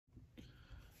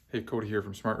Hey, Cody here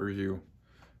from Smart Review.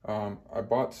 I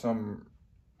bought some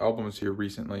albums here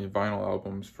recently, vinyl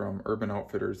albums from Urban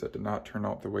Outfitters that did not turn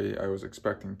out the way I was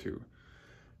expecting to.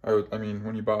 I mean,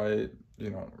 when you buy,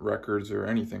 records or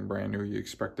anything brand new, you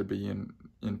expect to be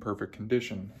in perfect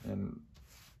condition, and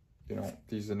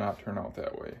these did not turn out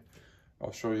that way.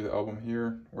 I'll show you the album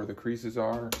here where the creases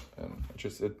are, and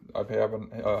I've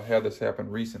had this happen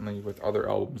recently with other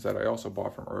albums that I also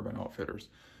bought from Urban Outfitters.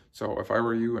 So if I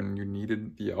were you and you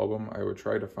needed the album, I would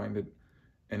try to find it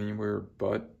anywhere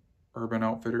but Urban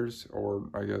Outfitters, or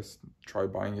I guess try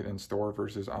buying it in store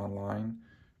versus online.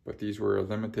 But these were a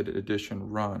limited edition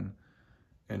run,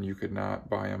 and you could not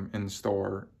buy them in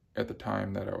store at the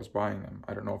time that I was buying them.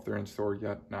 I don't know if they're in store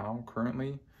yet now,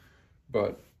 currently,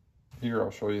 but here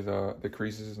I'll show you the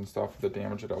creases and stuff, the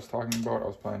damage that I was talking about. I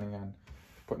was planning on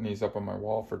putting these up on my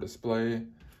wall for display,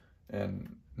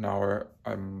 and now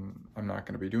I'm not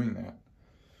going to be doing that.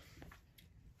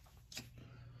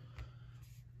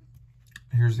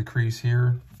 Here's the crease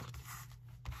here.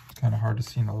 It's kind of hard to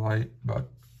see in the light, but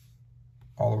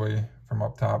all the way from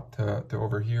up top to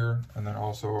over here, and then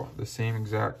also the same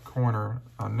exact corner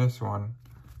on this one,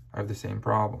 I have the same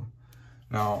problem.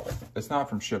 Now, it's not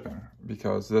from shipping,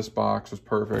 because this box was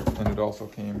perfect, and it also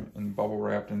came in bubble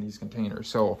wrapped in these containers.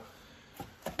 So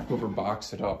whoever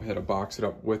boxed it up had to box it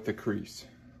up with the crease.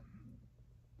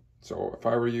 So if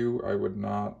I were you, I would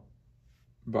not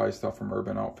buy stuff from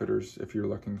Urban Outfitters if you're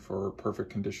looking for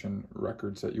perfect condition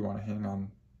records that you want to hang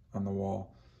on the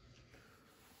wall.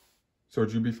 So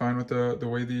would you be fine with the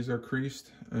way these are creased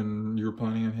and you're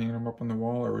planning on hanging them up on the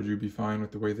wall, or would you be fine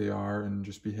with the way they are and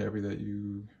just be happy that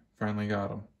you finally got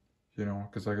them?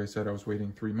 Because like I said, I was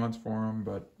waiting 3 months for them,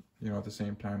 but at the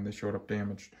same time they showed up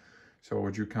damaged. So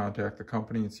would you contact the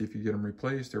company and see if you get them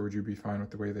replaced, or would you be fine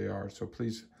with the way they are? So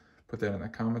please put that in the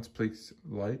comments. Please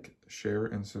like, share,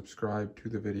 and subscribe to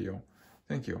the video.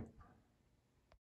 Thank you.